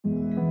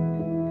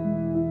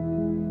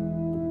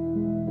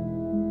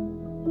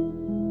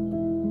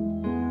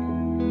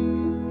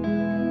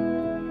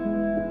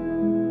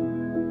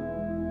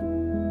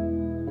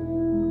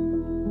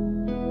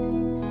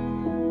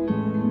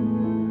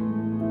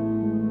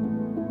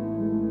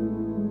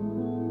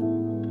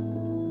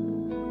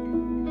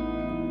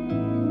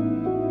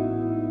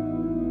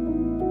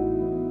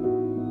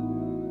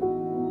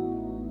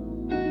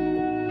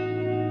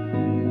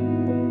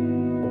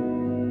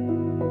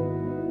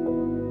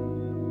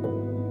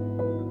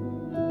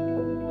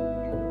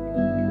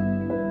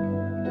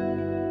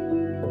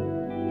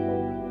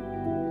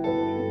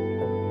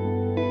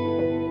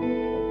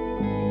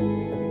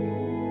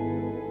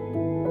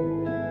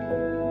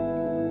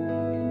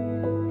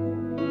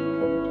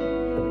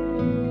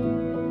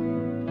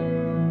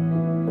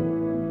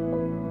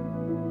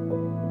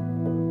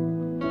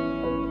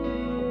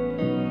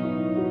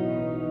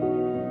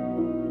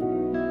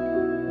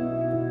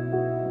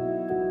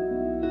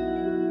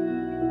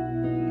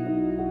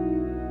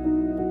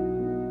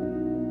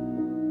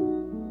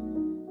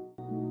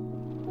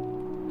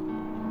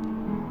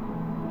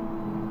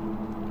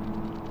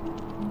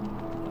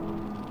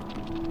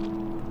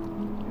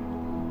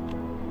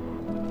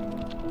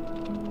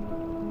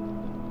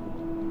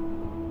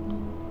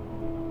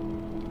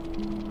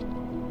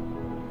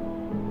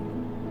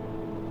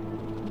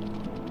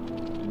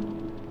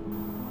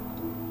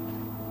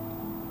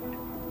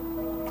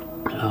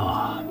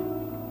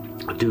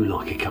do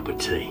like a cup of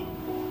tea.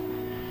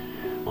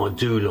 I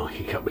do like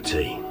a cup of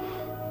tea.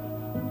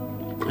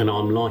 And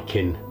I'm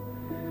liking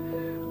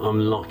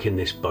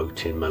this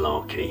boat in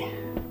Malarkey.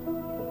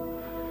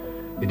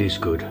 It is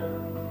good.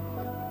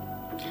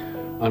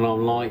 And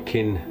I'm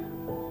liking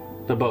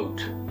the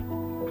boat.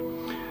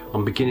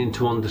 I'm beginning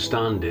to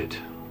understand it.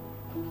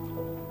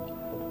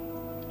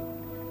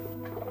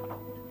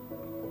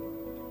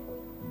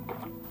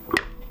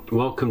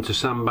 Welcome to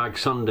Sandbag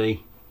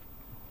Sunday.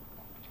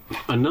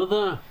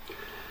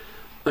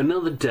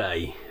 Another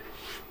day.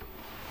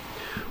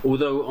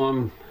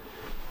 Although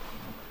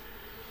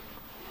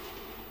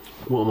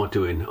what am I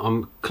doing?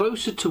 I'm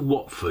closer to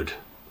Watford.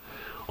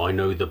 I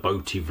know the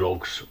boaty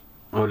vlogs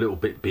are a little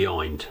bit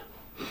behind,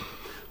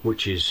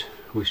 which is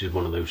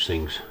one of those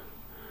things.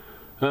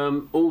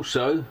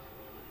 Also,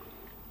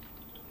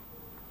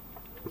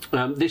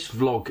 this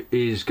vlog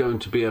is going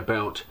to be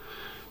about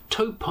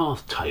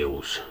towpath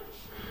tales.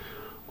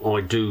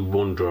 I do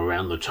wander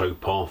around the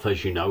towpath,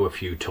 as you know, a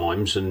few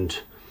times,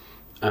 and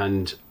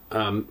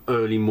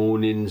early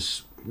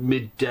mornings,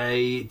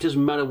 midday, it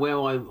doesn't matter where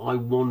I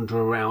wander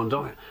around.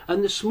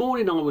 And this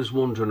morning I was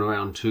wandering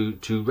around to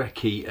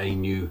recce a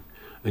new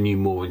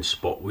mooring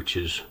spot, which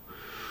is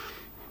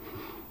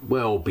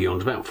well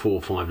beyond, about 4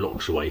 or 5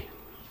 locks away,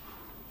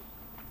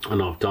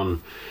 and I've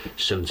done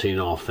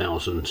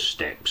 17,500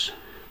 steps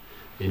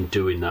in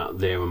doing that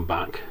there and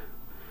back,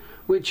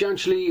 which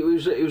actually it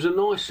was a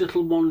nice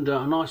little wander,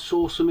 and I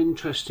saw some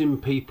interesting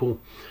people.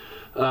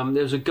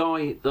 There's a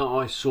guy that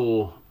I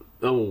saw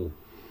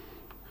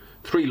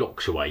 3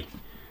 locks away,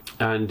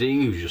 and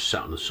he was just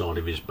sat on the side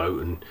of his boat,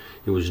 and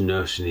he was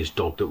nursing his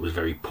dog that was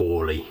very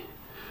poorly,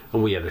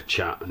 and we had a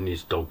chat, and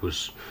his dog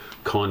was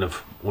kind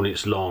of on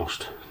its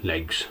last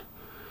legs,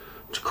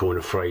 to coin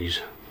a phrase.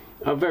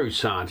 Very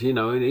sad, you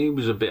know, and he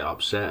was a bit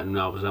upset, and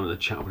I was having a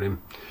chat with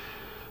him,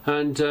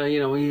 and you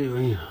know,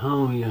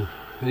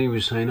 he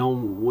was saying, "Oh,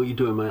 what are you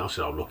doing, mate?" I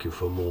said, "I'm looking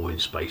for a mooring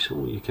space."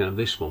 "Oh, you can have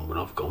this one when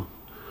I've gone."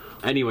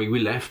 Anyway, we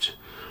left,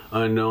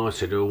 and I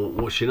said, "Oh,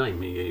 what's your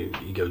name?"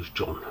 He goes,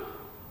 "John."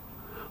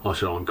 I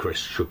said, "I'm Chris."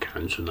 Shook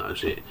hands, and that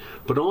was it.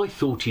 But I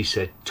thought he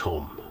said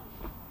Tom.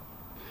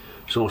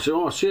 So I said,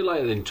 "Oh, I'll see you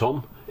later then,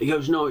 Tom." He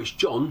goes, "No, it's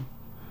John,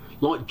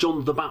 like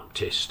John the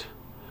Baptist."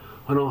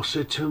 And I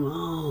said to him,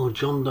 "Oh,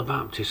 John the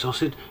Baptist." I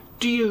said,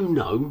 "Do you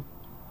know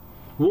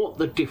what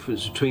the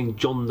difference between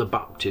John the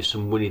Baptist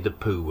and Winnie the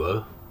Pooh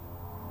were?"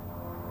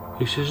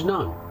 He says,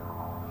 "No."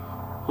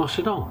 I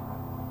said, "Oh,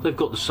 they've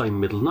got the same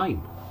middle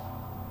name."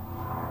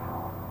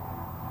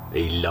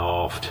 He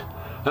laughed,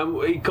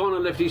 and he kind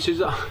of left. He says,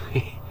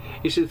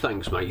 he said,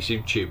 "Thanks, mate." He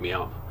said, "Cheered me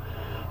up,"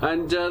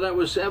 and that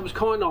was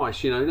kind of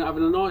nice, you know,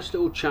 having a nice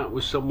little chat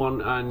with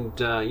someone, and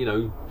you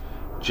know,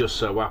 just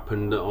so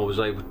happened that I was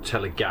able to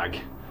tell a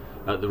gag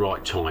at the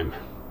right time.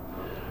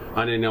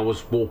 And then I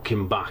was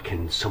walking back,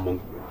 and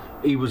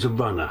he was a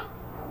runner,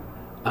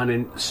 and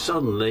then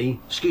suddenly,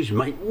 "Excuse me,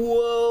 mate."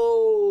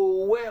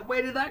 Whoa,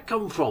 where did that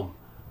come from?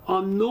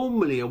 I'm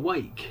normally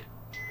awake,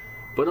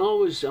 but I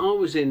was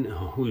in,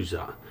 who's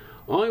that?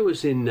 I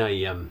was in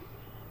a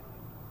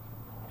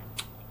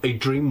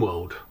dream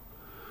world.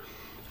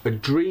 A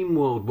dream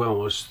world where I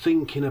was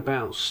thinking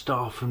about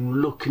stuff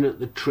and looking at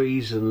the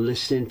trees and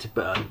listening to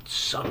birds.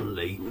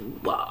 Suddenly,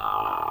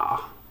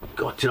 got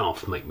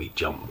enough to make me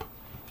jump.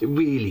 It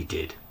really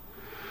did.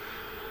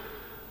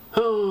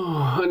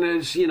 Oh, and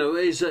there's, you know,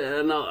 there's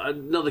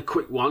another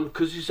quick one,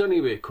 because it's only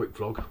a quick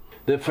vlog.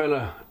 The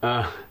fella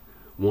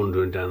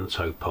wandering down the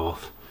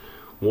towpath,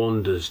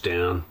 wanders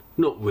down,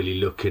 not really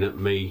looking at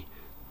me,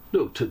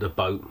 looked at the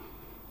boat,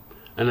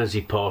 and as he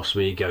passed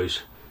me, he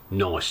goes,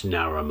 "Nice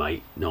narrow,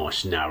 mate,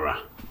 nice narrow."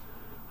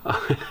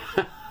 I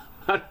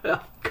kind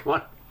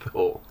of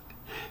thought,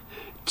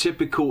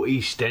 typical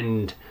East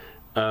End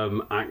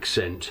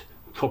accent,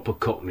 proper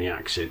Cockney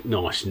accent,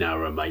 "Nice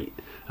narrow, mate,"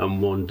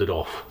 and wandered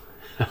off.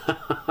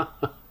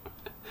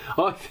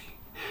 I think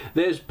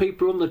there's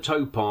people on the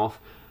towpath,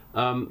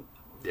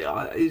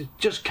 it's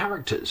just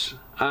characters,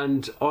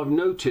 and I've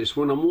noticed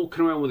when I'm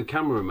walking around with a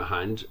camera in my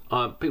hand,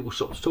 people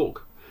stop to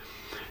talk.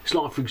 It's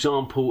like, for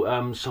example,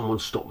 someone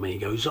stopped me, he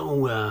goes,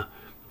 "Oh,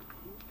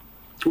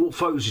 what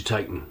photos are you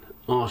taking?"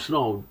 I said,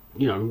 "Oh,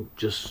 you know,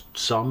 just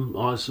some."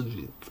 I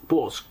said,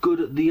 "What's good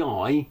at the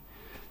eye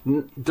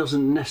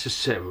doesn't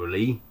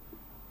necessarily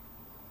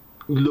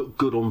look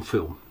good on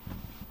film."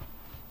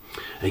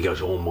 And he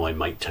goes, "Oh, my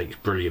mate takes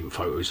brilliant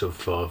photos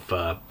of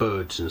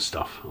birds and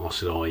stuff." I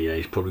said, "Oh yeah,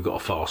 he's probably got a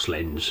fast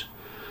lens,"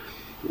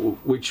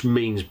 which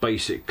means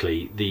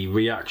basically the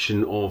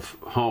reaction of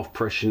half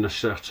pressing the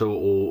shutter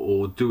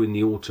or doing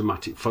the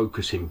automatic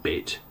focusing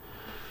bit.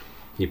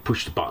 You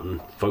push the button,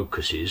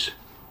 focuses.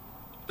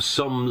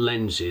 Some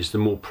lenses, the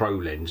more pro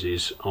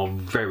lenses, are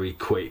very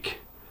quick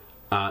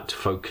at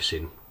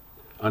focusing,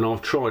 and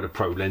I've tried a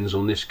pro lens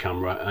on this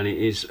camera, and it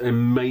is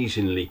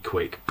amazingly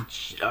quick,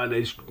 and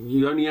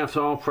you only have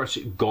to half press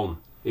it, gone.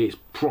 It's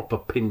proper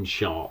pin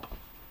sharp.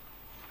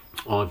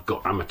 I've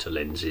got amateur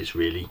lenses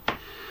really,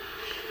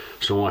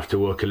 so I have to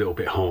work a little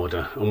bit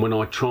harder, and when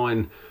I try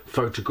and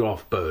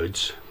photograph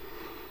birds,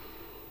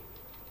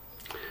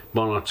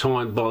 By the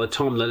time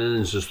the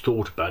lens has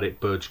thought about it,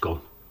 bird's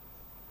gone.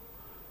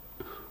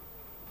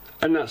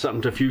 And that's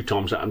happened a few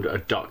times. That happened to a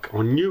duck.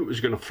 I knew it was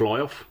going to fly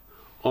off.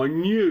 I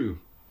knew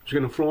it was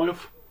going to fly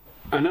off.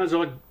 And as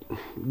I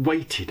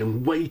waited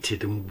and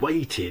waited and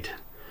waited,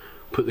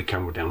 put the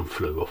camera down,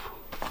 flew off.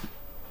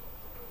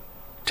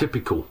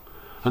 Typical.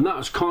 And that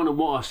was kind of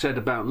what I said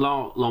about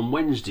on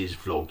Wednesday's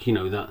vlog, you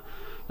know, that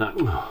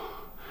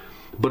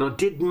but I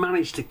did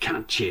manage to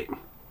catch it,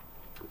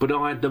 but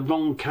I had the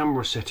wrong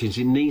camera settings.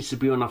 It needs to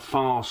be on a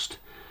fast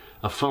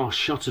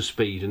shutter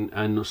speed,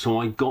 and so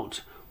I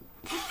got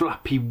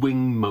flappy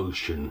wing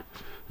motion.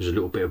 There's a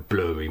little bit of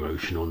blurry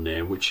motion on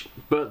there,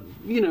 but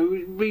you know,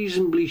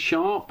 reasonably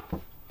sharp.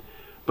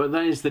 But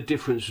there's the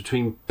difference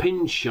between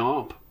pin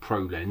sharp pro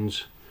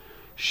lens,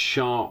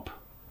 sharp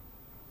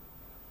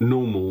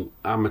normal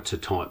amateur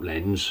type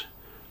lens,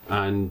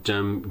 and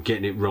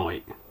getting it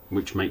right,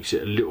 which makes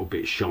it a little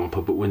bit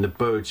sharper. But when the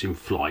bird's in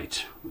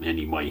flight,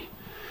 anyway,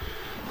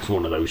 it's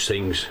one of those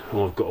things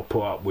I've got to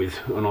put up with,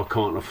 and I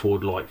can't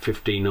afford like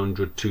 £1,500,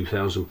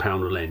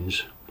 £2,000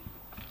 lens.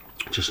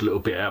 Just a little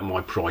bit out of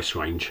my price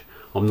range.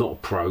 I'm not a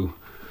pro,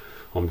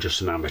 I'm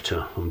just an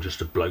amateur. I'm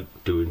just a bloke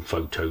doing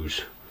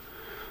photos,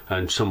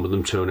 and some of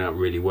them turn out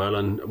really well,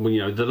 and you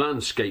know, the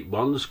landscape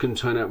ones can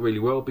turn out really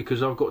well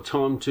because I've got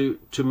time to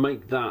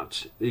make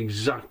that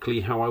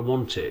exactly how I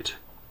want it.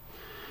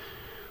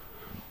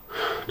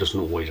 Doesn't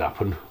always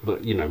happen,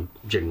 but you know,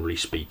 generally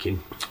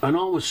speaking. And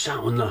I was sat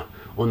on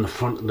the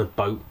front of the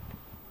boat,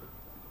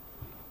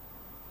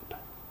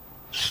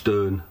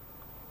 stern.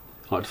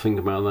 I had to think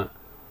about that.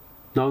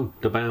 No,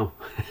 the bow.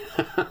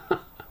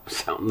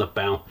 Sat on the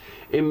bow,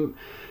 in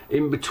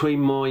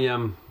between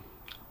my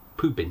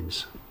poo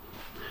bins.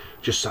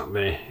 Just sat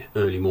there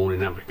early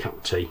morning having a cup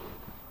of tea,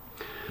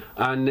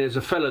 and there's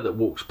a fella that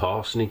walks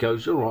past and he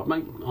goes, "All right,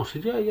 mate." I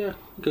said, "Yeah, yeah."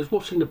 He goes,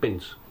 "What's in the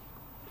bins?"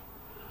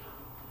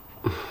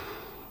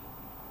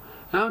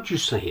 How do you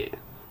say it?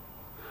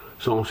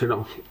 So I said,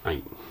 "Oh,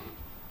 8."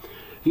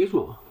 He goes,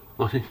 "What?"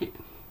 I said, 8.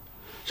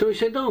 So he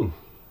said, "Oh."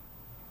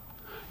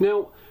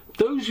 Now,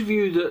 those of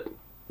you that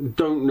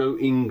don't know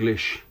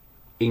English,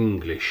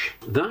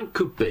 that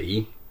could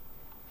be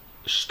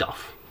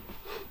stuff.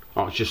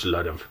 Oh, it's just a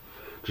load of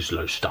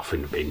stuff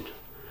in the bin,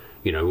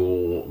 you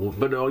know.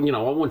 But you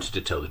know, I wanted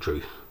to tell the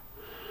truth.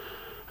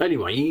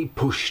 Anyway, he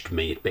pushed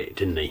me a bit,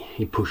 didn't he?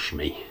 He pushed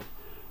me.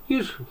 He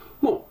goes,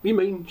 "What? You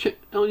mean shit?"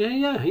 Oh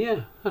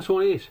yeah. That's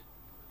what it is.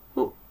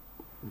 Well,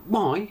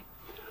 why?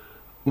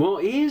 Well,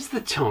 here's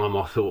the time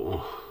I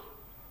thought, oh,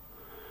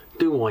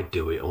 do I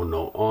do it or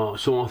not?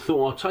 So I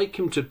thought I'll take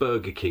him to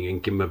Burger King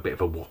and give him a bit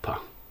of a whopper.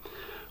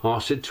 I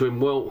said to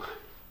him, well,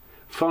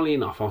 funnily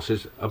enough, I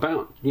says,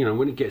 about, you know,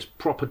 when it gets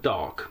proper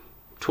dark,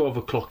 12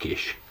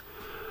 o'clock-ish,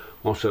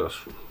 I said, I'll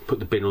put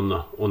the bin on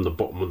the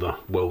bottom of the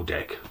well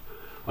deck,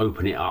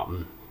 open it up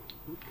and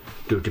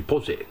do a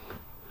deposit. He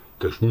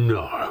goes,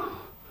 "No."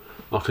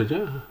 I said,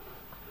 "Yeah."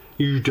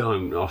 "You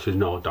don't?" I said,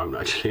 "No, I don't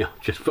actually." I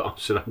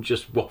said, "I'm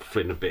just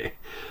waffling a bit."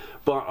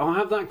 But I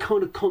have that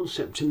kind of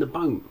concept in the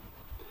boat.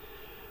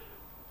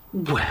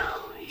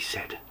 "Well," he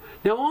said,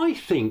 now I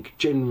think,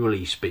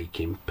 generally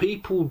speaking,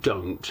 people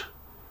don't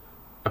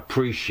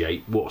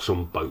appreciate what's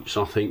on boats,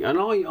 I think, and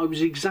I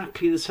was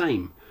exactly the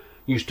same.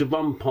 Used to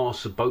run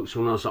past the boats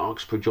when I was at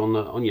Uxbridge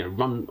on you know,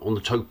 run on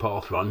the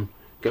Towpath run,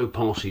 go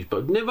past these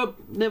boats.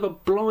 Never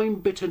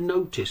blind bit of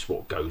notice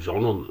what goes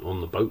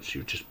on the boats.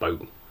 You just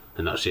boat,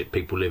 and that's it.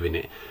 People live in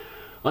it.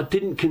 I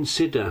didn't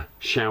consider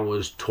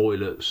showers,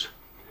 toilets,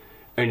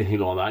 anything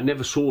like that. I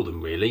never saw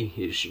them really.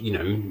 It's, you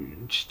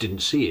know, just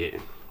didn't see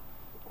it.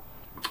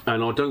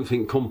 And I don't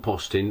think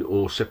composting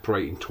or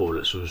separating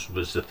toilets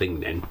was the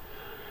thing then.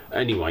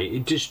 Anyway,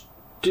 it just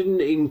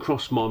didn't even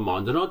cross my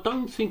mind, and I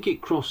don't think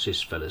it crossed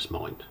this fella's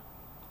mind.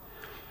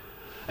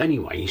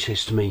 Anyway, he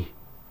says to me,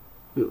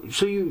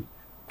 "So you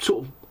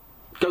sort of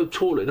go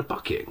toilet in a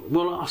bucket?"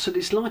 Well, I said,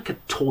 "It's like a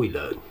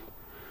toilet."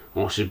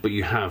 I said, "But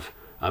you have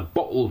a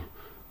bottle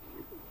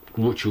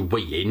which you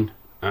wee in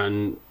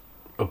and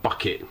a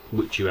bucket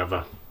which you have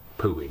a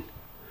poo in."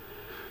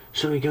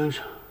 So he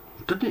goes,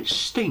 "Doesn't it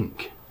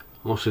stink?"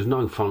 I said,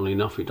 "No, funnily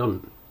enough, it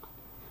doesn't."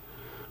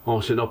 I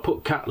said, "I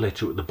put cat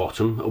litter at the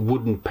bottom, a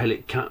wooden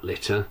pellet cat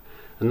litter,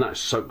 and that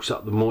soaks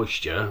up the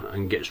moisture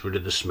and gets rid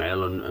of the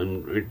smell,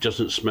 and it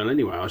doesn't smell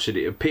anyway." I said,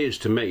 "It appears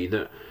to me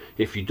that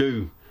if you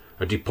do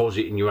a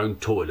deposit in your own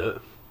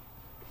toilet,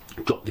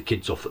 drop the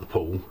kids off at the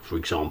pool, for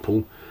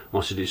example,"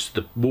 I said, "it's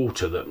the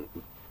water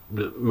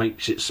that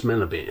makes it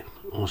smell a bit."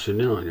 I said,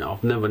 "No,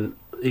 I've never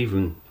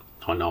even,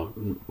 I know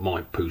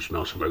my poo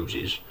smells of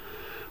roses,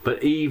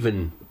 but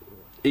even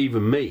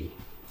me,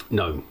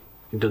 no,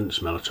 it doesn't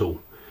smell at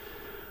all."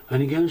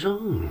 And he goes,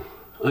 "Oh,"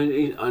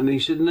 and he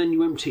said, "And then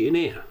you empty it in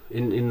here,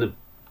 in the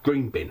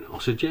green bin?" I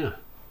said, "Yeah."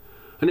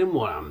 "And then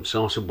what happens?"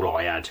 I said, "Well,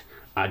 I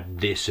add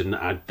this and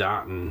add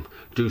that and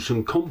do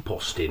some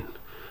composting."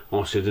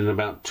 I said, "In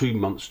about 2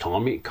 months'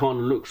 time, it kind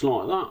of looks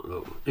like that,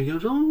 look." He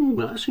goes, "Oh,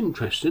 that's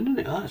interesting, isn't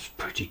it? That's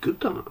pretty good,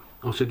 that."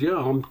 I said, "Yeah,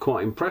 I'm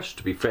quite impressed,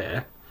 to be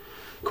fair.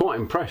 Quite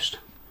impressed."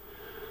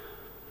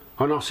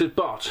 And I said,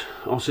 but,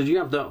 I said, you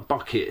have that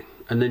bucket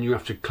and then you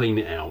have to clean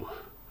it out.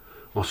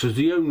 I said,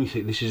 the only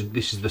thing, this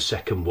is the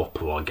second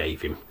whopper I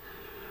gave him.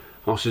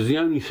 I said, the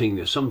only thing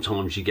that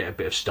sometimes you get a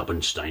bit of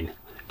stubborn stain.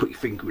 Put your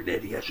finger in there,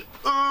 he goes,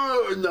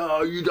 oh,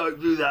 no, you don't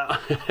do that.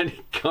 And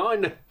he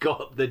kind of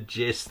got the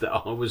gist that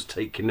I was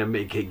taking the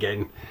mick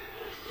again.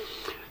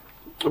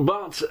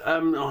 But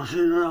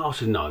I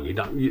said, no, you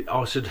don't.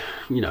 I said,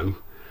 you know,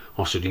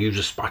 I said, use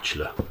a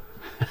spatula.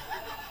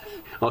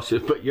 I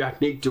said, but you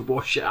need to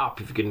wash it up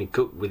if you're going to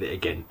cook with it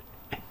again.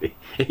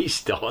 He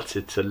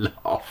started to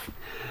laugh.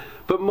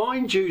 But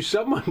mind you,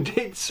 someone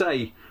did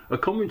say, a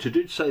commenter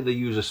did say they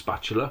use a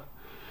spatula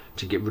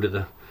to get rid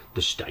of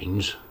the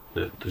stains,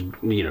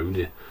 you know,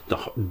 the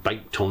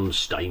baked on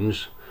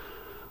stains.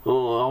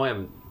 Oh, I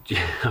haven't.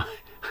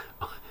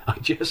 I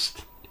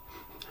just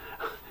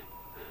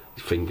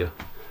finger.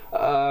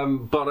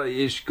 But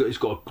it's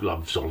got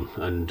gloves on,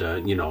 and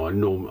you know,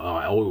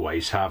 I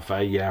always have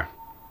a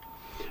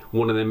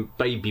one of them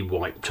baby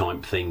wipe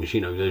type things, you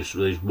know,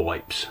 those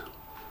wipes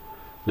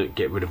that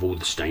get rid of all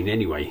the stain.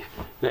 Anyway,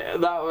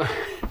 that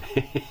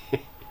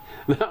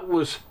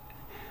was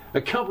a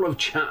couple of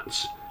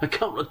chats, a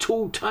couple of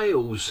tall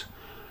tales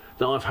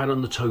that I've had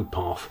on the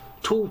towpath.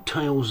 Tall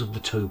tales of the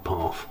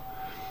towpath.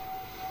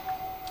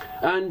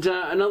 And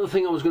another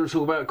thing I was going to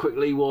talk about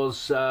quickly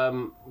was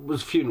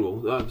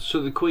funeral.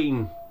 So the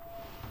Queen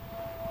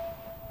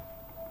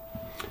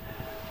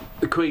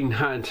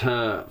had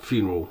her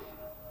funeral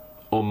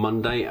on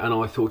Monday, and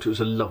I thought it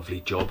was a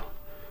lovely job.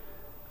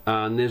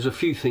 And there's a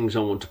few things I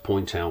want to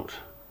point out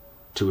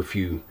to a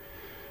few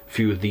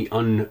of the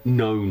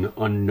unknown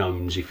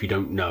unknowns. If you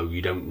don't know,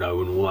 you don't know,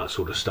 and all that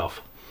sort of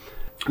stuff.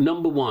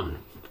 Number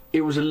one,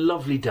 it was a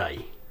lovely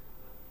day.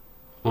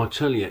 I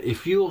tell you,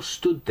 if you're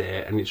stood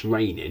there and it's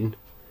raining,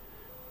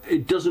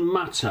 it doesn't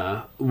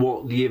matter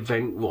what the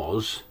event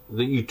was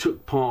that you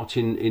took part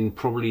in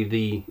probably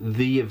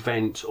the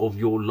event of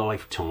your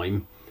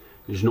lifetime.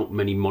 There's not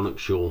many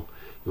monarchs you're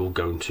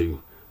going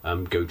to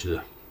go to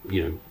the,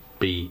 you know,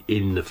 be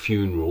in the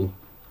funeral.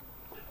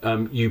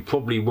 You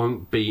probably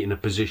won't be in a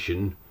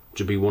position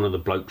to be one of the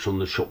blokes on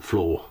the shop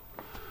floor.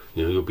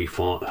 You know, you'll be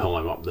far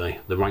higher up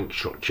the rank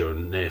structure,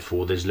 and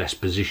therefore there's less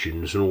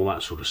positions and all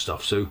that sort of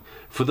stuff. So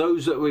for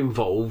those that were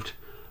involved,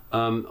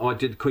 I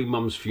did Queen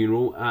Mum's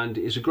funeral, and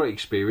it's a great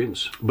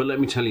experience. But let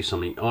me tell you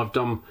something, I've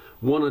done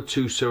one or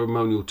two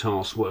ceremonial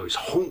tasks where it's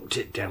honked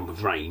it down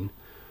with rain.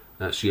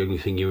 That's the only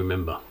thing you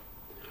remember.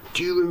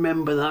 Do you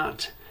remember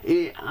that?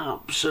 It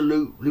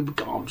absolutely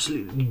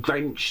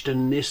drenched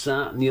and this,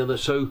 that and the other.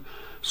 So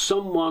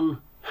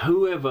someone,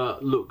 whoever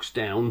looks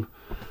down,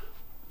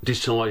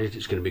 decided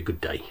it's going to be a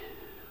good day.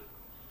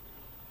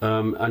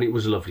 And it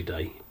was a lovely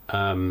day.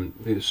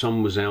 The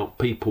sun was out,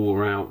 people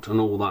were out, and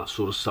all that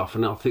sort of stuff,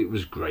 and I think it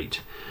was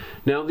great.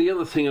 Now, the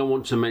other thing I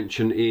want to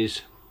mention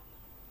is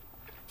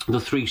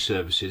the 3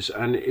 services,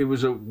 and it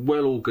was a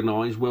well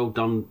organised, well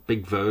done,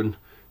 Big Vern,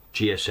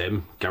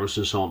 GSM,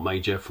 Garrison Sergeant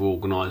Major, for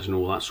organising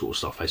all that sort of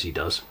stuff, as he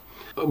does.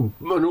 And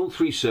all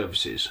 3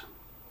 services.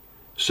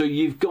 So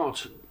you've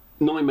got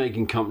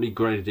Nijmegen Company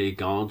Grenadier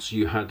Guards,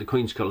 you had the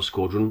Queen's Colour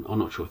Squadron, I'm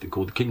not sure if they're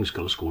called the King's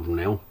Colour Squadron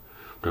now,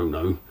 don't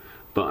know,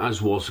 but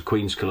as was the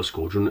Queen's Colour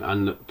Squadron,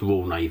 and the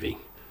Royal Navy.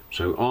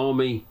 So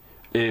Army,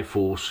 Air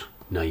Force,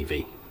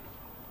 Navy.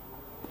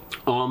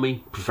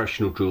 Army,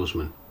 professional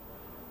drillsmen.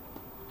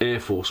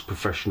 Air Force,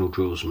 professional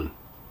drillsmen.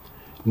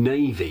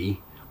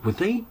 Navy, well,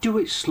 they do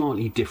it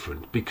slightly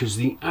different, because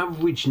the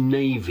average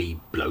Navy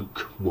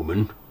bloke,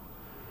 woman,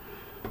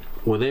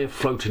 well, they're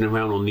floating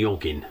around on the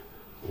Oggin,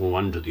 or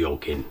under the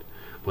Oggin,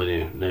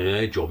 where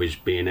their job is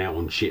being out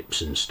on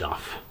ships and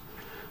stuff.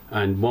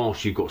 And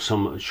whilst you've got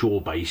some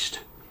shore-based,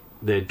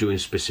 they're doing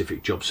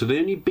specific jobs. So the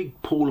only big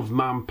pool of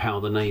manpower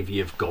the Navy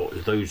have got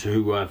is those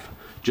who have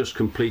just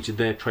completed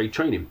their trade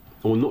training,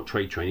 or not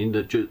trade training,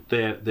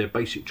 their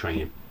basic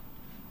training,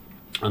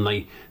 and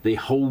they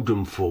hold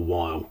them for a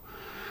while,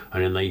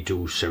 and then they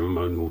do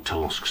ceremonial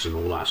tasks and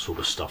all that sort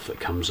of stuff that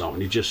comes up.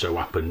 And it just so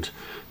happened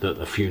that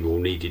the funeral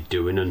needed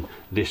doing, and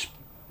this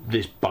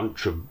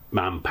bunch of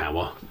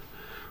manpower,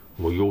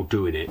 well, you're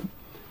doing it.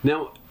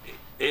 Now,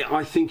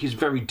 I think it's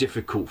very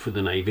difficult for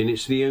the Navy, and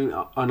it's and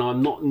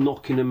I'm not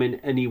knocking them in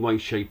any way,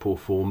 shape or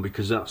form,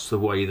 because that's the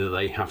way that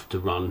they have to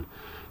run,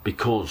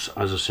 because,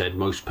 as I said,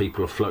 most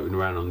people are floating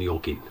around on the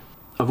Oggin.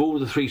 Of all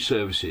the 3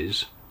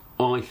 services,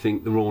 I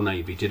think the Royal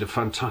Navy did a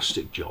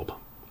fantastic job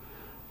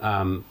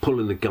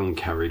pulling the gun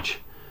carriage,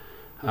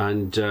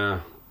 and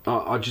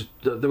I just,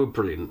 they were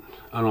brilliant,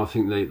 and I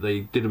think they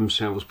did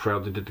themselves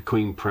proud, they did the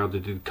Queen proud, they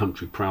did the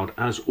country proud,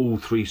 as all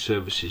 3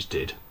 services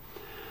did.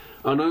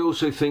 And I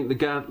also think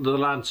the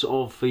lads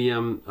of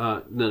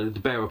the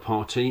bearer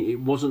party, it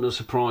wasn't a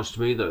surprise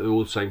to me that they're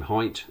all the same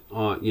height.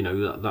 You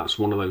know, that's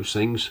one of those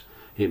things.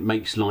 It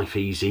makes life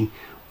easy.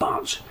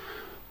 But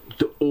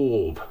the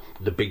orb,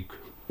 the big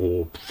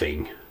orb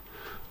thing,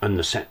 and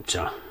the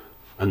sceptre,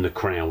 and the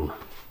crown,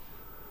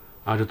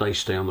 how did they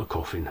stay on the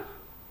coffin?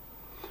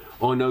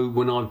 I know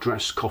when I've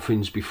dressed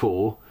coffins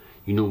before,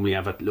 you normally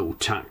have a little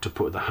tack to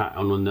put the hat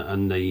on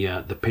and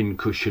the pin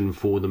cushion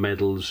for the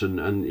medals,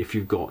 and if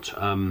you've got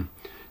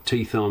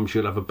teeth arms,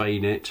 you'll have a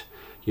bayonet.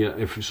 Yeah,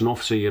 if it's an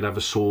officer, you'd have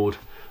a sword,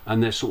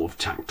 and they're sort of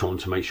tacked on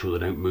to make sure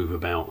they don't move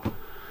about.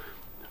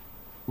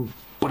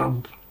 But I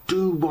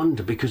do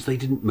wonder, because they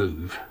didn't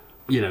move.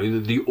 You know,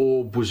 the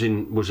orb was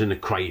in a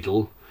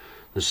cradle.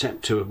 The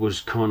scepter was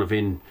kind of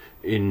in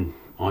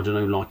I don't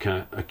know, like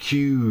a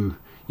queue.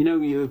 You know,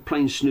 you're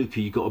playing snooker,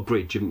 you've got a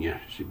bridge, haven't you?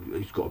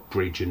 It's got a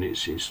bridge, and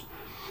it's.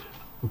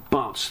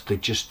 But they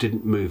just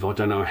didn't move. I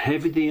don't know how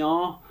heavy they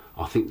are.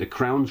 I think the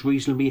crown's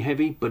reasonably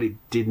heavy, but it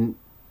didn't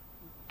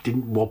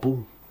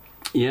wobble.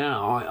 Yeah,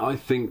 I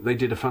think they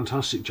did a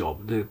fantastic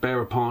job. The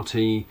bearer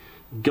party,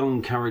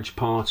 gun carriage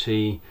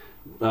party,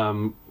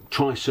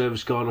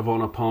 Tri-Service Guard of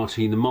Honour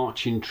party, the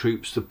marching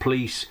troops, the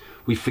police.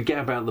 We forget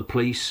about the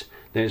police.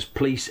 There's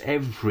police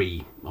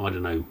every, I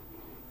don't know,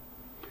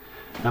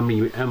 how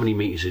many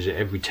metres is it?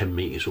 Every 10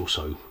 metres or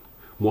so,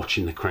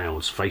 watching the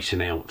crowds,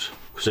 facing out,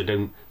 because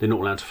they're not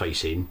allowed to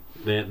face in.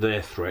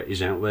 Their threat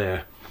is out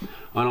there.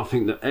 And I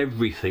think that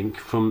everything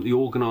from the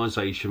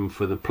organisation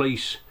for the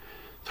police,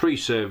 3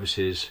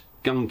 services,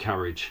 gun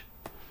carriage,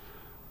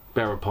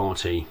 bearer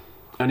party,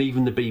 and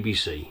even the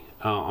BBC,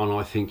 and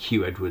I think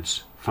Hugh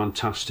Edwards,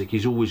 fantastic.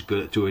 He's always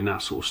good at doing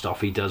that sort of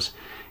stuff. He does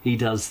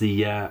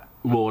the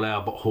Royal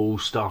Albert Hall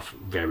stuff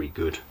very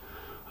good,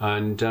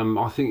 and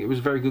I think it was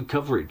very good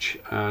coverage,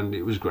 and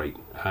it was great,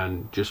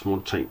 and just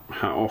want to take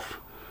hat off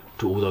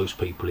to all those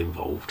people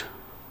involved.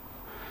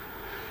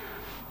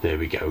 There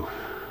we go.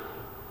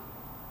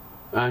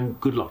 And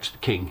good luck to the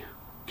King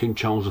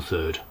Charles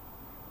III.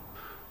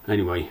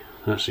 Anyway,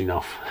 that's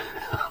enough.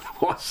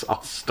 Otherwise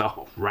I'll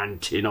start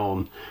ranting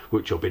on,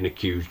 which I've been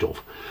accused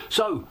of.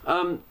 So,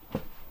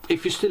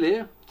 if you're still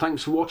here,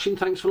 thanks for watching,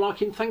 thanks for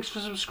liking, thanks for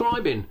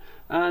subscribing.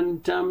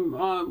 And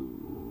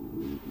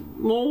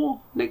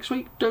more next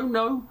week, don't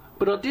know.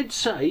 But I did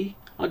say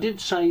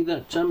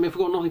that if I've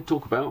got nothing to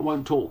talk about, I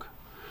won't talk.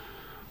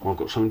 Well, I've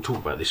got something to talk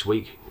about this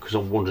week, because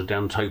I've wandered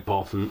down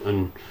Towpath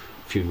and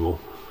funeral.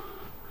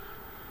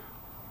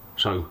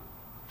 So,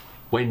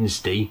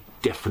 Wednesday,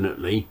 definite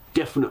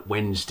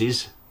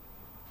Wednesdays.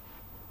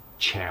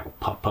 Ciao,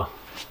 Papa.